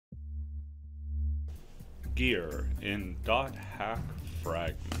gear in .hack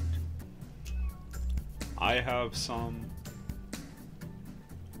fragment. I have some,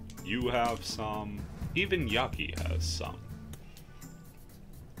 you have some, even Yucky has some.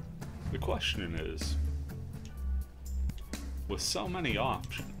 The question is, with so many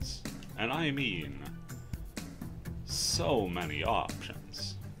options, and I mean so many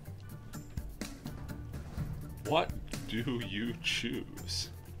options, what do you choose?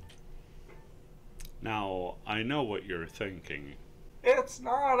 Now, I know what you're thinking. It's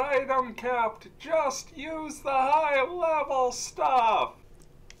not item capped, just use the high level stuff!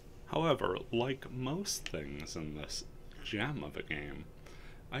 However, like most things in this gem of a game,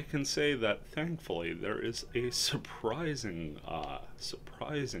 I can say that thankfully there is a surprising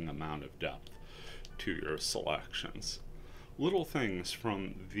amount of depth to your selections. Little things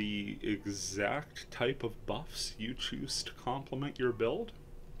from the exact type of buffs you choose to complement your build,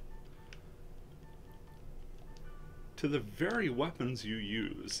 to the very weapons you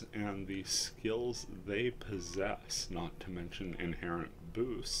use and the skills they possess, not to mention inherent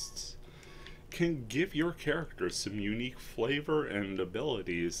boosts, can give your character some unique flavor and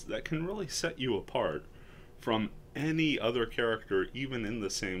abilities that can really set you apart from any other character even in the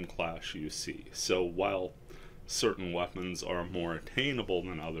same class you see. So while certain weapons are more attainable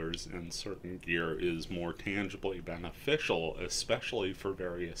than others and certain gear is more tangibly beneficial, especially for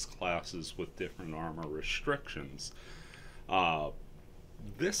various classes with different armor restrictions,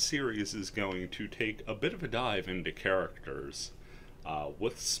 this series is going to take a bit of a dive into characters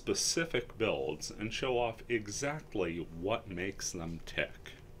with specific builds and show off exactly what makes them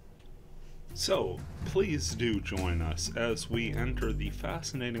tick. So, please do join us as we enter the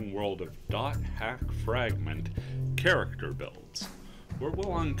fascinating world of .hack fragment character builds, where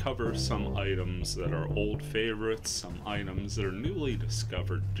we'll uncover some items that are old favorites, some items that are newly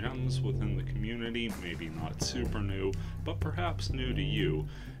discovered gems within the community, maybe not super new, but perhaps new to you,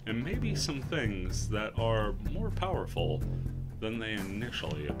 and maybe some things that are more powerful than they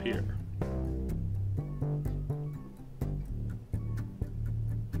initially appear.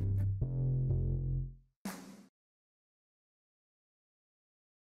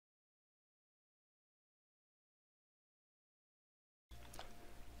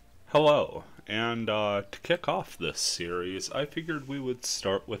 Hello, and to kick off this series, I figured we would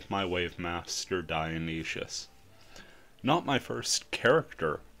start with my Wave Master Dionysius. Not my first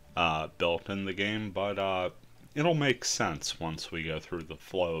character built in the game, but it'll make sense once we go through the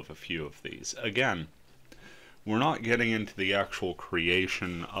flow of a few of these. Again, we're not getting into the actual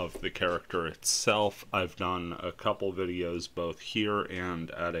creation of the character itself. I've done a couple videos both here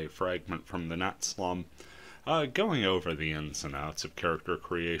and at a fragment from the Net Slum, going over the ins and outs of character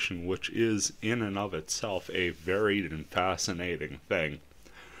creation, which is in and of itself a varied and fascinating thing.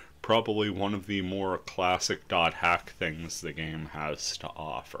 Probably one of the more classic .hack things the game has to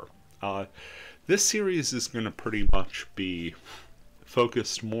offer. This series is going to pretty much be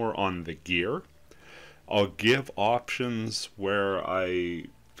focused more on the gear. I'll give options where I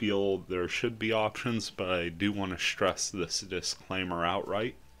feel there should be options, but I do want to stress this disclaimer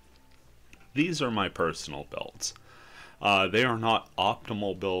outright. These are my personal builds. They are not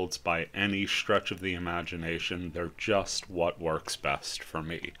optimal builds by any stretch of the imagination. They're just what works best for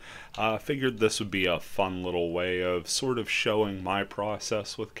me. Figured this would be a fun little way of sort of showing my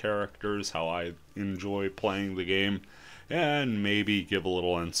process with characters, how I enjoy playing the game, and maybe give a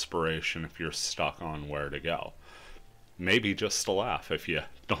little inspiration if you're stuck on where to go. Maybe just a laugh if you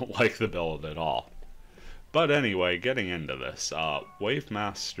don't like the build at all. But anyway, getting into this, Wave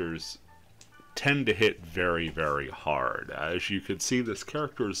Masters tend to hit very, very hard. As you could see, this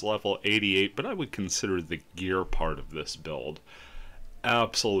character is level 88, but I would consider the gear part of this build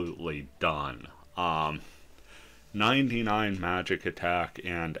absolutely done. 99 magic attack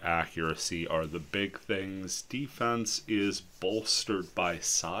and accuracy are the big things. Defense is bolstered by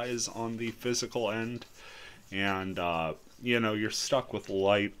size on the physical end, and you know, you're stuck with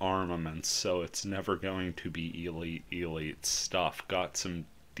light armaments, so it's never going to be elite stuff. Got some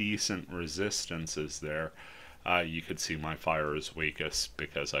decent resistances there. You could see my fire is weakest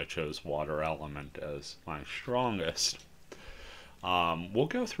because I chose water element as my strongest. We'll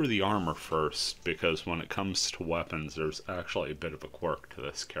go through the armor first, because when it comes to weapons, there's actually a bit of a quirk to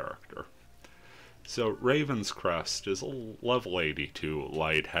this character. So Raven's Crest is a level 82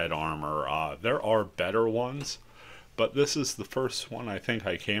 light head armor. There are better ones, but this is the first one I think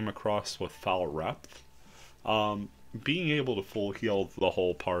I came across with foul rep. Being able to full heal the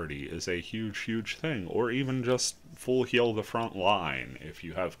whole party is a huge thing, or even just full heal the front line. If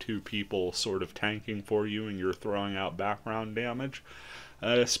you have two people sort of tanking for you and you're throwing out background damage,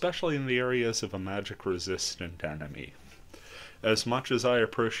 especially in the areas of a magic-resistant enemy. As much as I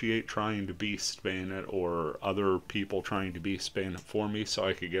appreciate trying to beastbane it, or other people trying to beastbane it for me so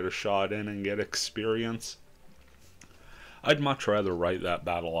I could get a shot in and get experience, I'd much rather write that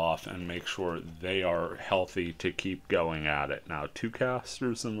battle off and make sure they are healthy to keep going at it. Now, 2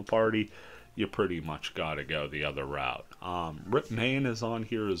 casters in the party, you pretty much gotta go the other route. Rip Main is on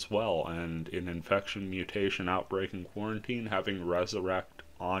here as well, and in Infection, Mutation, Outbreak, and Quarantine, having Resurrect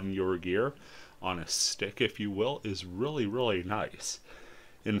on your gear, on a stick if you will, is really, really nice.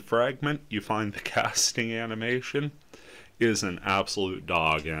 In Fragment, you find the casting animation is an absolute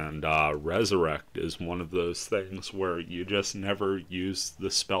dog, and Resurrect is one of those things where you just never use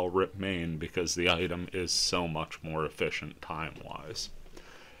the spell Rip Main because the item is so much more efficient time-wise.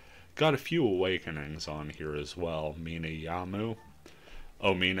 Got a few awakenings on here as well. Mina Yamu,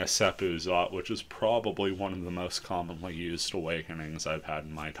 Omina Seppu Zot, which is probably one of the most commonly used awakenings I've had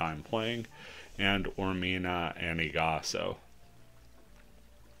in my time playing, and Ormina Anigaso.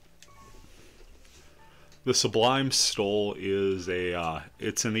 The Sublime Stole is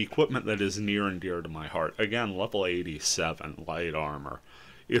it's an equipment that is near and dear to my heart. Again, level 87 light armor.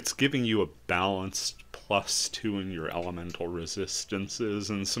 It's giving you a balanced +2 in your elemental resistances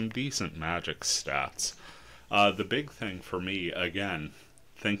and some decent magic stats. The big thing for me, again,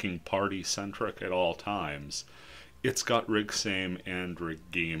 thinking party-centric at all times, it's got Rigsame and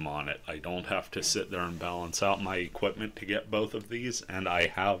Riggeem on it. I don't have to sit there and balance out my equipment to get both of these, and I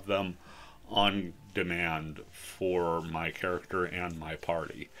have them on demand for my character and my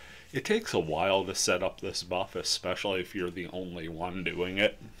party. It takes a while to set up this buff, especially if you're the only one doing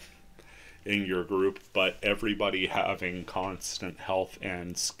it in your group, but everybody having constant health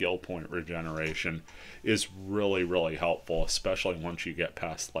and skill point regeneration is really, really helpful, especially once you get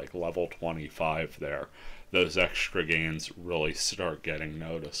past like level 25 there. Those extra gains really start getting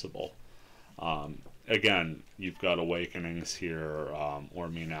noticeable. Again, you've got awakenings here, or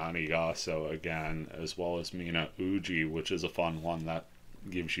Mina Anigaso again, as well as Mina Uji, which is a fun one that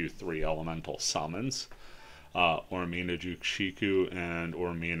gives you 3 elemental summons. Ormina Jukshiku and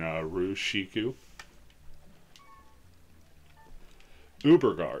Ormina Rushiku.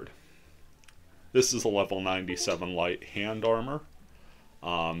 Uberguard. This is a level 97 light hand armor.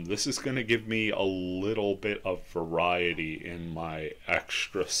 This is going to give me a little bit of variety in my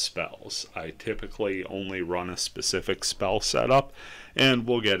extra spells. I typically only run a specific spell setup, and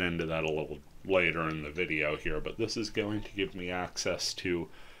we'll get into that a little later in the video here, but this is going to give me access to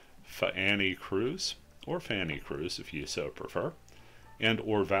Fanny Cruz, or Fanny Cruz if you so prefer, and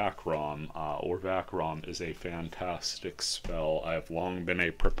Orvakram. Orvakram is a fantastic spell. I've long been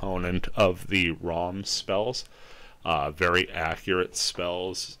a proponent of the ROM spells. Very accurate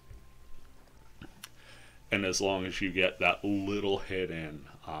spells, and as long as you get that little hit in,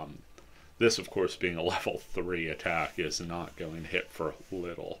 this of course being a level 3 attack is not going to hit for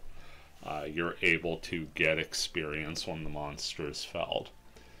little. You're able to get experience when the monster is felled.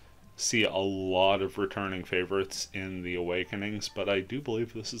 See a lot of returning favorites in the awakenings, but I do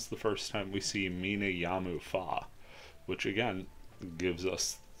believe this is the first time we see Mina Yamu Fa, which again gives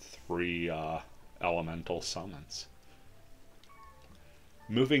us 3 elemental summons.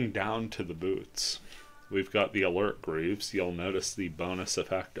 Moving down to the boots, we've got the Alert Greaves. You'll notice the bonus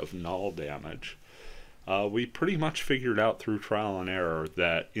effect of null damage. We pretty much figured out through trial and error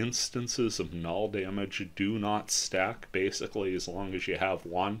that instances of null damage do not stack. Basically, as long as you have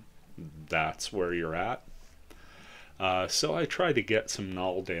one, that's where you're at. So I try to get some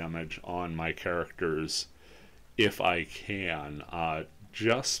null damage on my characters if I can,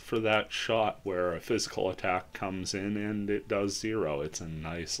 just for that shot where a physical attack comes in and it does 0. It's a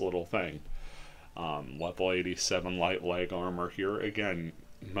nice little thing. Level 87 light leg armor here. Again,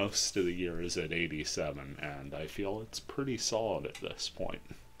 most of the gear is at 87, and I feel it's pretty solid at this point.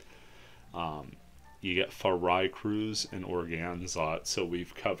 You get Farai Cruz and Organzot, so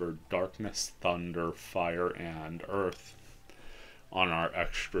we've covered Darkness, Thunder, Fire, and Earth on our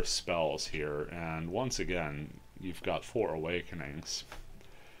extra spells here. And once again, you've got 4 awakenings.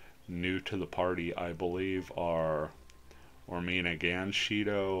 New to the party, I believe, are Ormina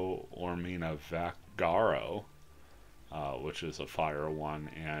Ganshido, Ormina Vakgaro, which is a fire one,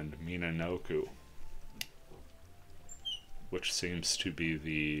 and Mina Noku, which seems to be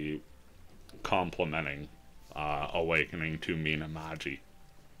the complementing awakening to Mina Magi.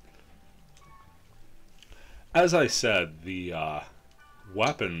 As I said, the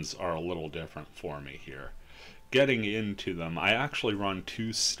weapons are a little different for me here. Getting into them, I actually run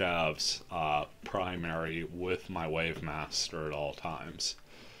 2 staves primary with my Wave Master at all times.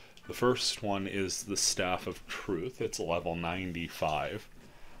 The first one is the Staff of Truth. It's level 95.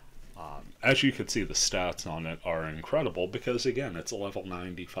 As you can see, the stats on it are incredible because, again, it's a level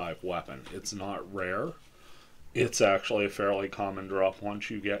 95 weapon. It's not rare. It's actually a fairly common drop once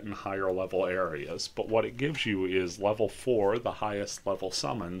you get in higher level areas. But what it gives you is level 4, the highest level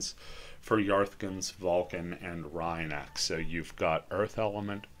summons, for Yarthgans, Vulcan, and Rhynac. So you've got Earth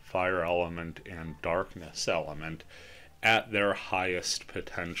Element, Fire Element, and Darkness Element at their highest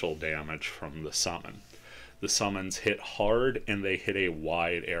potential damage from the summon. The summons hit hard and they hit a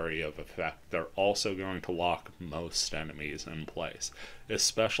wide area of effect. They're also going to lock most enemies in place.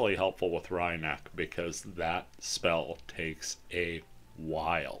 Especially helpful with Rhynac because that spell takes a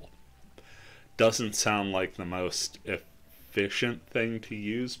while. Doesn't sound like the most efficient thing to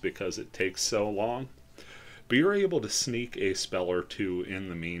use because it takes so long, but you're able to sneak a spell or two in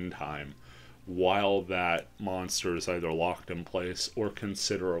the meantime while that monster is either locked in place or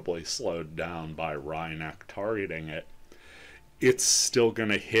considerably slowed down by Rhynac targeting it. It's still going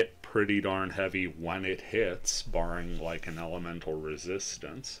to hit pretty darn heavy when it hits, barring like an elemental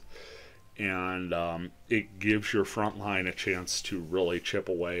resistance. And it gives your front line a chance to really chip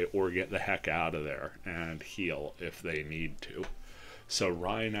away or get the heck out of there and heal if they need to. So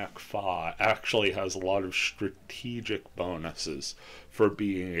Rhynac Fa actually has a lot of strategic bonuses for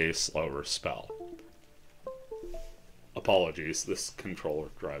being a slower spell. Apologies, this controller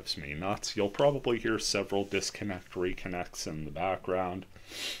drives me nuts. You'll probably hear several disconnect reconnects in the background.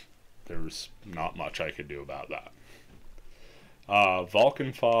 There's not much I could do about that.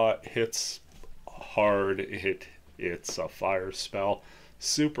 Vulcan Fa hits hard. It's a fire spell.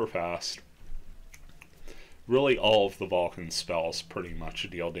 Super fast. Really, all of the Vulcan spells pretty much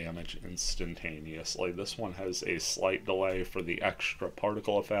deal damage instantaneously. This one has a slight delay for the extra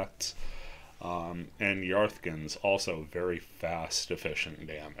particle effects. And Yarthgans also very fast, efficient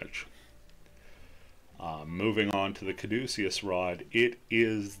damage. Moving on to the Caduceus Rod, it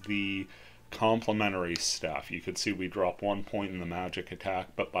is the complementary staff. You could see we drop 1 point in the magic attack,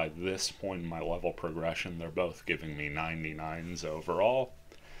 but by this point in my level progression, they're both giving me 99s overall.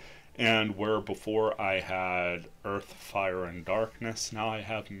 And where before I had Earth, Fire, and Darkness, now I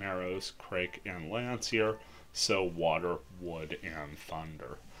have Marrows, Crake, and Lancier, so Water, Wood, and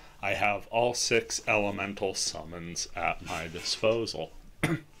Thunder. I have all 6 elemental summons at my disposal.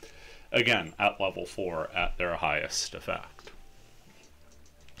 Again, at level 4 at their highest effect.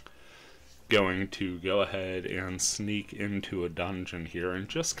 Going to go ahead and sneak into a dungeon here and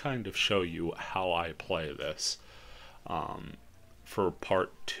just kind of show you how I play this. For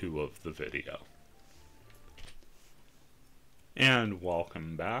part 2 of the video. And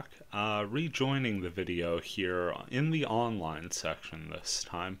welcome back. Rejoining the video here in the online section this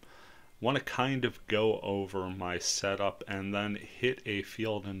time. Want to kind of go over my setup and then hit a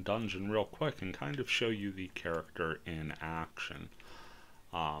field and dungeon real quick and kind of show you the character in action.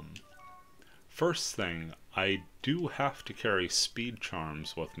 First thing, I do have to carry speed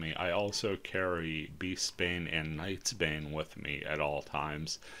charms with me. I also carry Beastbane and Knightsbane with me at all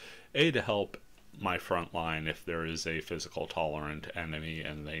times. To help my front line if there is a physical tolerant enemy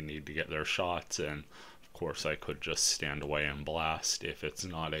and they need to get their shots in. Of course, I could just stand away and blast if it's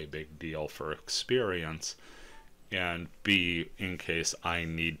not a big deal for experience. And B, in case I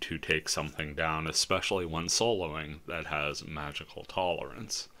need to take something down, especially when soloing that has magical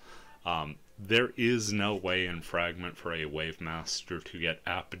tolerance. There is no way in Fragment for a Wave Master to get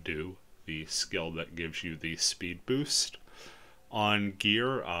Abdu, the skill that gives you the speed boost. On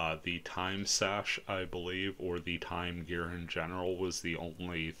gear, the Time Sash, I believe, or the Time Gear in general, was the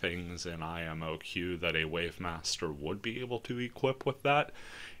only things in IMOQ that a Wave Master would be able to equip with that,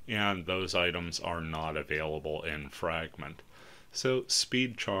 and those items are not available in Fragment. So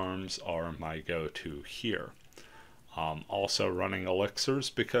Speed Charms are my go-to here. Also running elixirs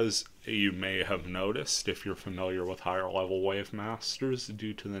because you may have noticed, if you're familiar with higher level Wave Masters,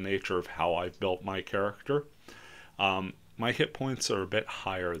 due to the nature of how I've built my character, my hit points are a bit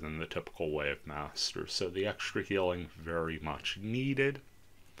higher than the typical Wave Master, so the extra healing very much needed.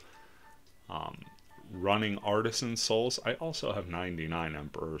 Running Artisan Souls, I also have 99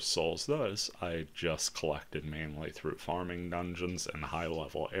 Emperor Souls. Those I just collected mainly through farming dungeons and high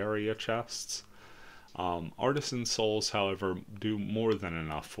level area chests. Artisan Souls, however, do more than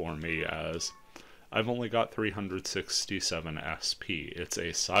enough for me as I've only got 367 SP. It's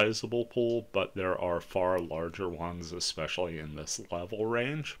a sizable pool, but there are far larger ones, especially in this level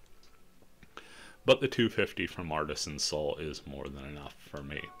range. But the 250 from Artisan Soul is more than enough for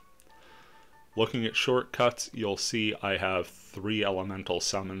me. Looking at shortcuts, you'll see I have 3 elemental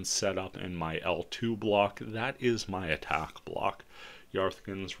summons set up in my L2 block. That is my attack block.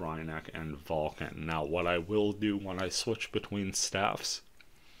 Yarthgans, Rhynac, and Vulcan. Now, what I will do when I switch between staffs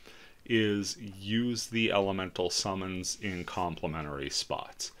is use the elemental summons in complementary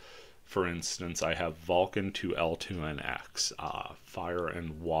spots. For instance, I have Vulcan to L2 and X. Fire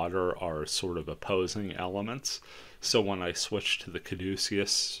and water are sort of opposing elements, so when I switch to the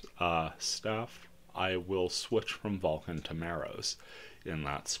Caduceus staff, I will switch from Vulcan to Meros in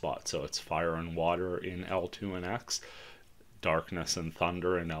that spot. So it's fire and water in L2 and X, darkness and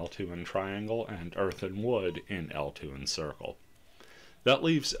thunder in L2 and triangle, and earth and wood in L2 and circle. That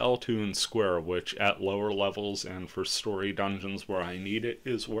leaves L2 and square, which at lower levels and for story dungeons where I need it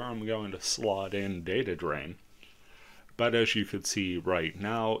is where I'm going to slot in data drain. But as you could see right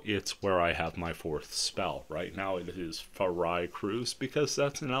now, it's where I have my fourth spell. Right now it is Farai Cruise, because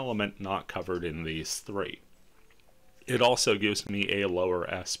that's an element not covered in these three. It also gives me a lower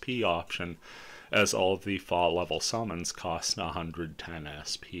SP option, as all of the fall level summons cost 110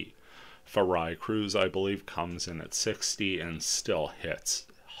 SP. Farai Cruise, I believe, comes in at 60 and still hits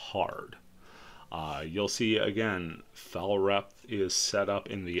hard. You'll see, again, Fel Rep is set up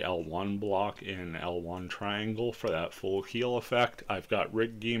in the L1 block in L1 triangle for that full heal effect. I've got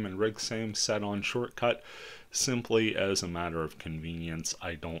Rig Game and Rig Same set on shortcut simply as a matter of convenience.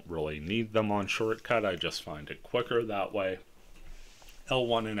 I don't really need them on shortcut, I just find it quicker that way.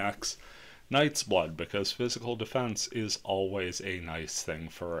 L1 and X, Knight's Blood, because physical defense is always a nice thing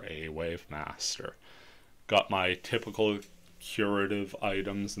for a Wave Master. Got my typical curative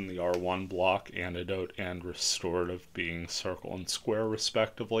items in the R1 block, Antidote and Restorative being circle and square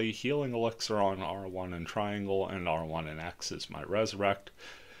respectively. Healing Elixir on R1 and triangle, and R1 and X is my Resurrect.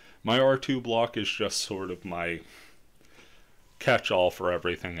 My R2 block is just sort of my catch-all for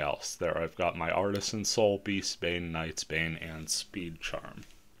everything else. There I've got my Artisan Soul, Beast Bane, Knight's Bane, and Speed Charm.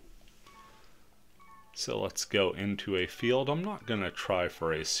 So let's go into a field. I'm not going to try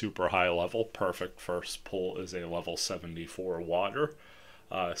for a super high level. Perfect first pull is a level 74 water.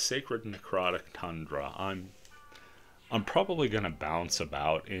 Sacred Necrotic Tundra. I'm probably going to bounce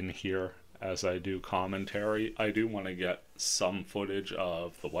about in here as I do commentary. I do want to get some footage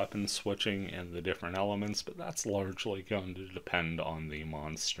of the weapon switching and the different elements, but that's largely going to depend on the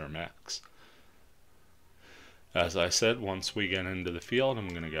monster mix. As I said, once we get into the field, I'm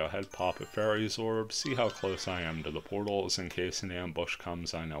going to go ahead, pop a Fairy's Orb, see how close I am to the portals. In case an ambush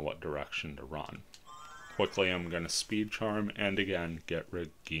comes, I know what direction to run. Quickly, I'm going to Speed Charm, and again, get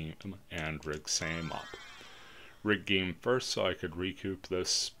Rig Game and Rig Same up. Rig Game first, so I could recoup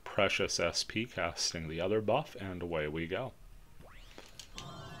this precious SP, casting the other buff, and away we go.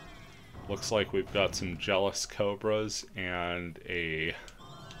 Looks like we've got some Jealous Cobras and a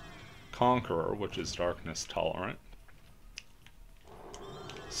Conqueror, which is darkness tolerant.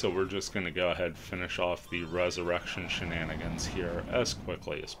 So we're just going to go ahead and finish off the resurrection shenanigans here as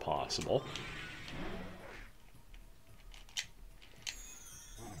quickly as possible.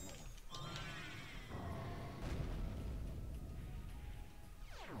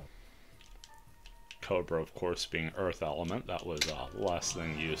 Cobra, of course, being earth element, that was less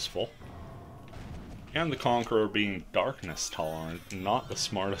than useful. And the Conqueror being darkness tolerant, not the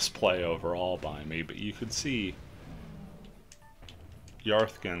smartest play overall by me, but you could see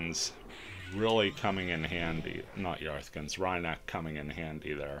Yarthgan's really coming in handy. Not Yarthgan's, Rhynek coming in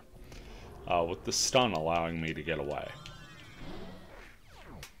handy there. With the stun allowing me to get away.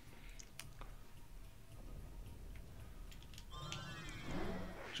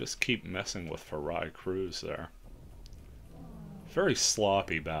 Just keep messing with Farai Cruise there. Very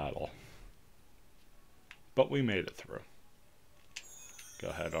sloppy battle. But we made it through. Go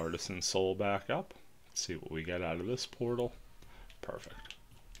ahead, Artisan Soul back up. Let's see what we get out of this portal. Perfect.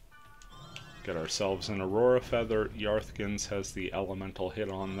 Get ourselves an Aurora Feather. Yarthgan's has the elemental hit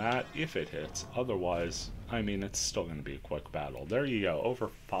on that, if it hits. Otherwise, I mean, it's still going to be a quick battle. There you go, over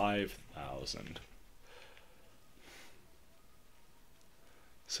 5,000.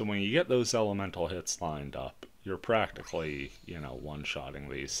 So when you get those elemental hits lined up, you're practically, one-shotting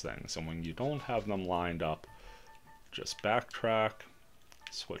these things. And when you don't have them lined up, just backtrack,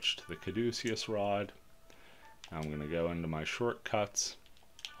 switch to the Caduceus Rod. I'm going to go into my shortcuts,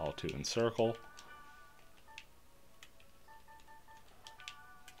 L2 and circle.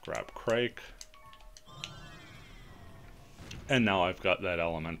 Grab Crake. And now I've got that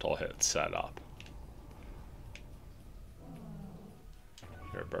elemental hit set up.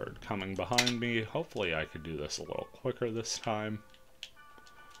 Bird coming behind me. Hopefully I could do this a little quicker this time.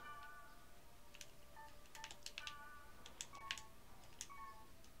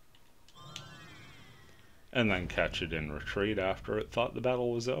 And then catch it in retreat after it thought the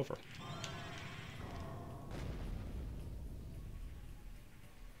battle was over.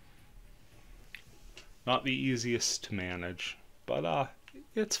 Not the easiest to manage, but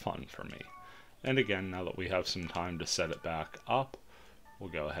It's fun for me. And again, now that we have some time to set it back up, we'll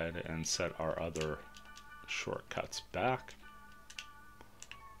go ahead and set our other shortcuts back.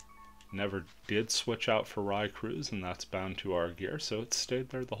 Never did switch out for Rye Cruise, and that's bound to our gear, so it stayed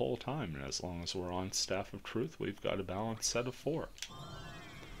there the whole time. And as long as we're on Staff of Truth, we've got a balanced set of 4.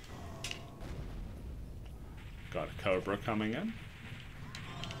 Got a Cobra coming in.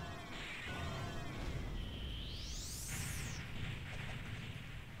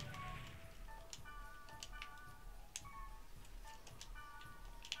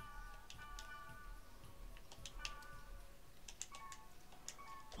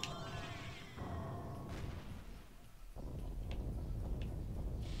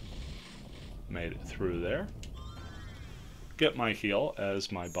 Made it through there. Get my heal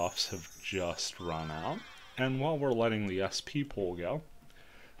as my buffs have just run out. And while we're letting the SP pool go,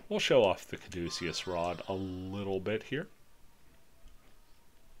 we'll show off the Caduceus rod a little bit here.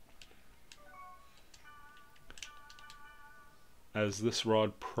 As this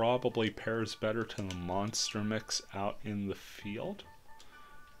rod probably pairs better to the monster mix out in the field.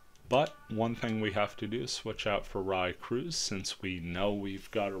 But one thing we have to do is switch out for Rye Cruise, since we know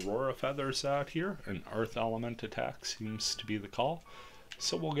we've got Aurora Feathers out here. An Earth Element attack seems to be the call.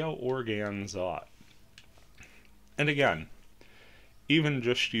 So we'll go Organzot. And again, even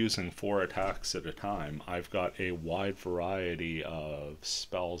just using 4 attacks at a time, I've got a wide variety of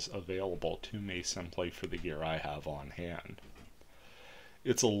spells available to me simply for the gear I have on hand.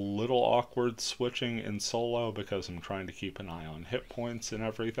 It's a little awkward switching in solo because I'm trying to keep an eye on hit points and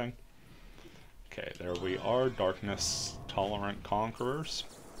everything. Okay, there we are, Darkness Tolerant Conquerors.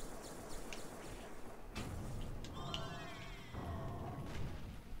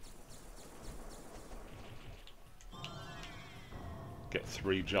 Get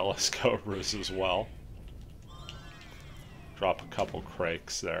 3 Jealous Cobras as well. Drop a couple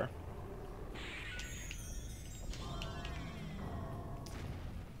Krakes there.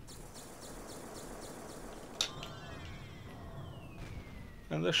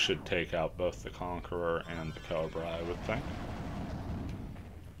 And this should take out both the Conqueror and the Cobra, I would think.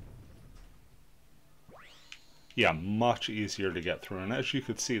 Yeah, much easier to get through, and as you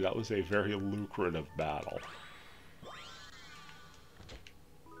could see, that was a very lucrative battle.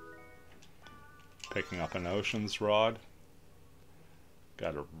 Picking up an Ocean's Rod.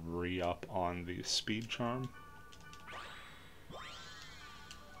 Gotta re-up on the Speed Charm.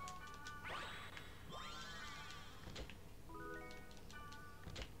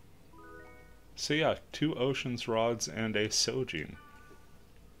 So yeah, 2 Ocean's Rods and a Sojin.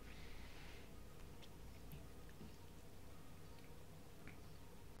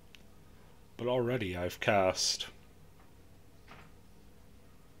 But already I've cast,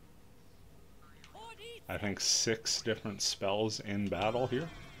 I think, 6 different spells in battle here.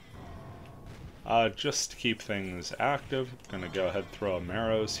 Just to keep things active, I'm gonna go ahead and throw a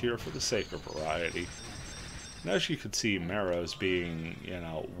Marrows here for the sake of variety. And as you can see, Marrows being,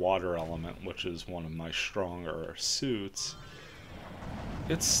 water element, which is one of my stronger suits,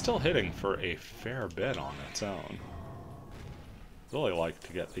 it's still hitting for a fair bit on its own. Really like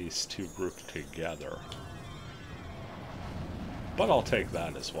to get these 2 grouped together. But I'll take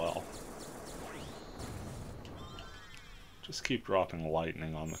that as well. Just keep dropping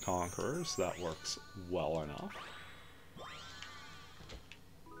lightning on the Conquerors, that works well enough.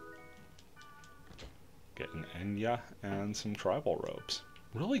 Get an Enya and some tribal robes.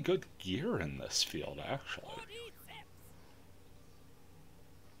 Really good gear in this field, actually.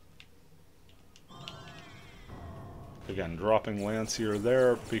 Again, dropping Lancier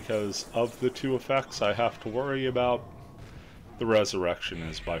there because of the 2 effects I have to worry about. The Resurrection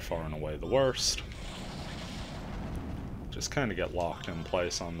is by far and away the worst. Just kind of get locked in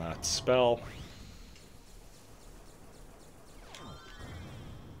place on that spell.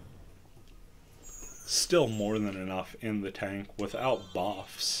 Still more than enough in the tank without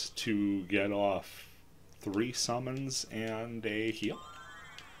buffs to get off 3 summons and a heal.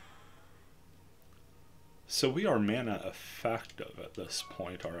 So we are mana effective at this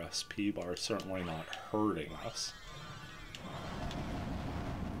point. Our SP bar is certainly not hurting us.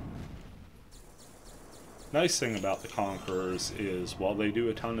 Nice thing about the Conquerors is, while they do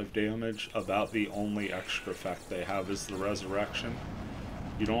a ton of damage, about the only extra effect they have is the Resurrection.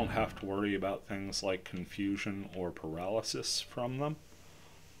 You don't have to worry about things like confusion or paralysis from them.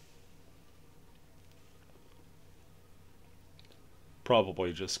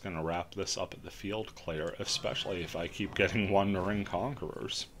 Probably just going to wrap this up at the field clear, especially if I keep getting Wandering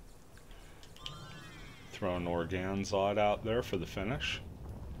Conquerors. Throw an Organzot out there for the finish.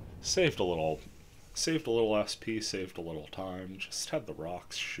 Saved a little Saved a little SP, saved a little time, just had the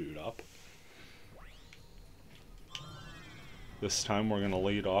rocks shoot up. This time we're going to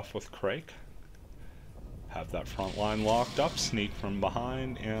lead off with Crake. Have that front line locked up, sneak from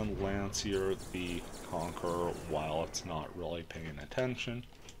behind, and Lancier the Conqueror while it's not really paying attention.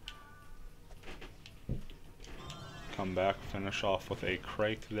 Come back, finish off with a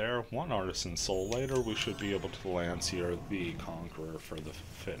Crake there. One Artisan Soul later, we should be able to Lancier the Conqueror for the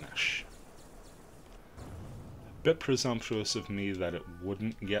finish. Bit presumptuous of me that it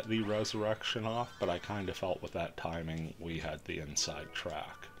wouldn't get the resurrection off, but I kind of felt with that timing we had the inside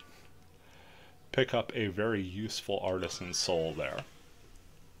track. Pick up a very useful Artisan Soul there.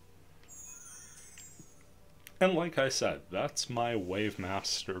 And like I said, that's my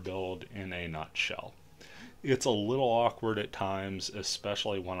Wavemaster build in a nutshell. It's a little awkward at times,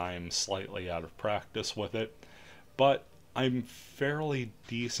 especially when I'm slightly out of practice with it, but I'm fairly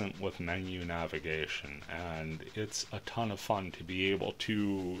decent with menu navigation, and it's a ton of fun to be able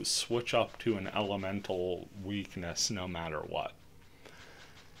to switch up to an elemental weakness no matter what.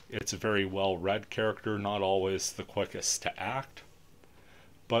 It's a very well-read character, not always the quickest to act,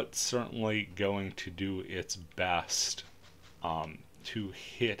 but certainly going to do its best to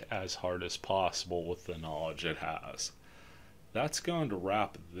hit as hard as possible with the knowledge it has. That's going to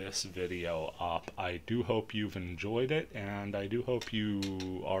wrap this video up. I do hope you've enjoyed it, and I do hope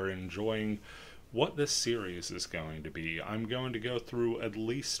you are enjoying what this series is going to be. I'm going to go through at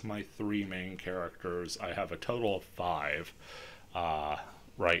least my 3 main characters. I have a total of 5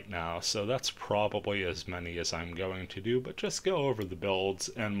 right now, so that's probably as many as I'm going to do, but just go over the builds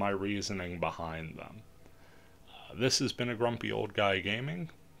and my reasoning behind them. This has been a Grumpy Old Guy Gaming.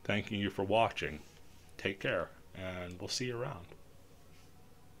 Thanking you for watching. Take care, and we'll see you around.